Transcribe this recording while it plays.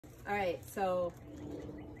All right, so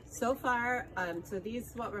far, so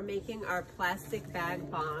these what we're making are plastic bag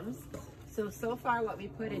bombs. So far what we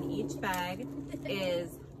put in each bag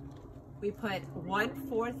is we put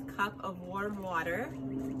 1/4 cup of warm water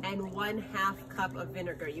and 1/2 cup of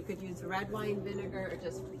vinegar. You could use red wine vinegar or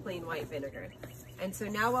just plain white vinegar. And so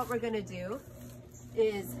now what we're gonna do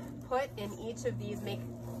is put in each of these, make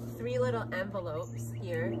 3 little envelopes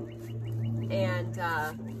here, and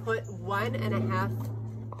put 1.5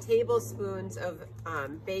 tablespoons of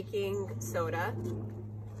baking soda.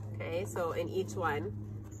 Okay, so in each one.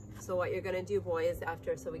 So what you're gonna do, boys,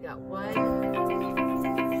 after, so we got 1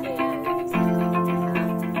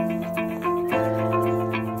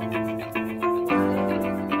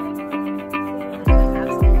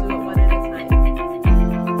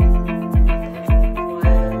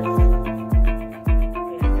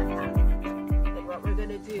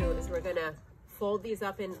 fold these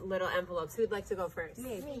up in little envelopes. Who'd like to go first?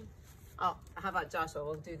 Me. Oh, how about Joshua?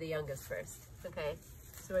 We'll do the youngest first. Okay.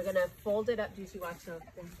 So we're gonna fold it up. Do you watch the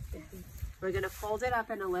thing? We're gonna fold it up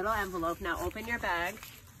in a little envelope. Now open your bag.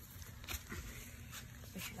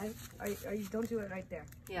 Don't do it right there.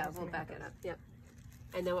 Yeah, we'll back it up. Yep.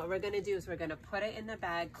 And then what we're gonna do is we're gonna put it in the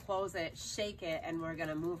bag, close it, shake it, and we're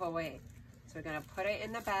gonna move away. So we're gonna put it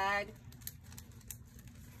in the bag.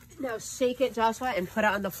 Now shake it, Joshua, and put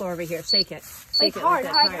it on the floor over here. Shake it. Shake it hard.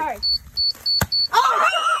 like that. Hard. Oh!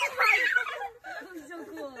 That was so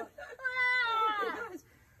cool.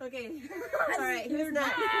 Okay. All right. Who's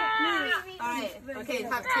next? All right. Okay.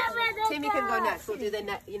 Timmy can go next. We'll do the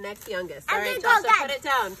next youngest. All right, Joshua, put it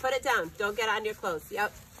down. Put it down. Don't get on your clothes.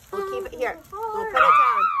 Yep. We'll keep it here. We'll put it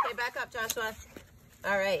down. Okay, back up, Joshua.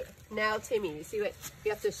 All right. Now, Timmy, you see what?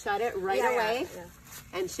 You have to shut it right away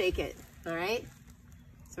and shake it. All right.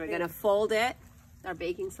 So we're gonna fold it, our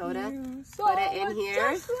baking soda, put it in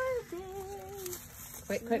here.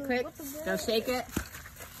 Quick. Now shake it.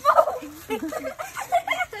 Put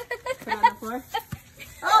it on the floor.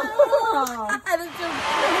 Oh!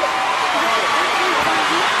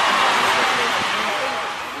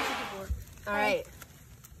 All right.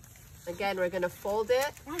 Again, we're gonna fold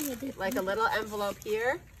it like a little envelope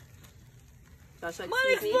here. Joshua,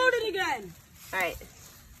 excuse me. Exploded again. All right.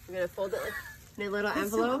 We're gonna fold it like in a little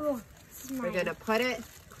envelope. We're gonna put it,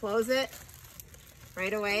 close it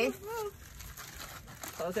right away.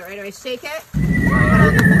 Close it right away. Shake it.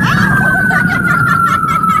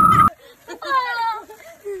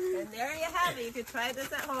 And there you have it. You can try this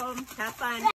at home. Have fun.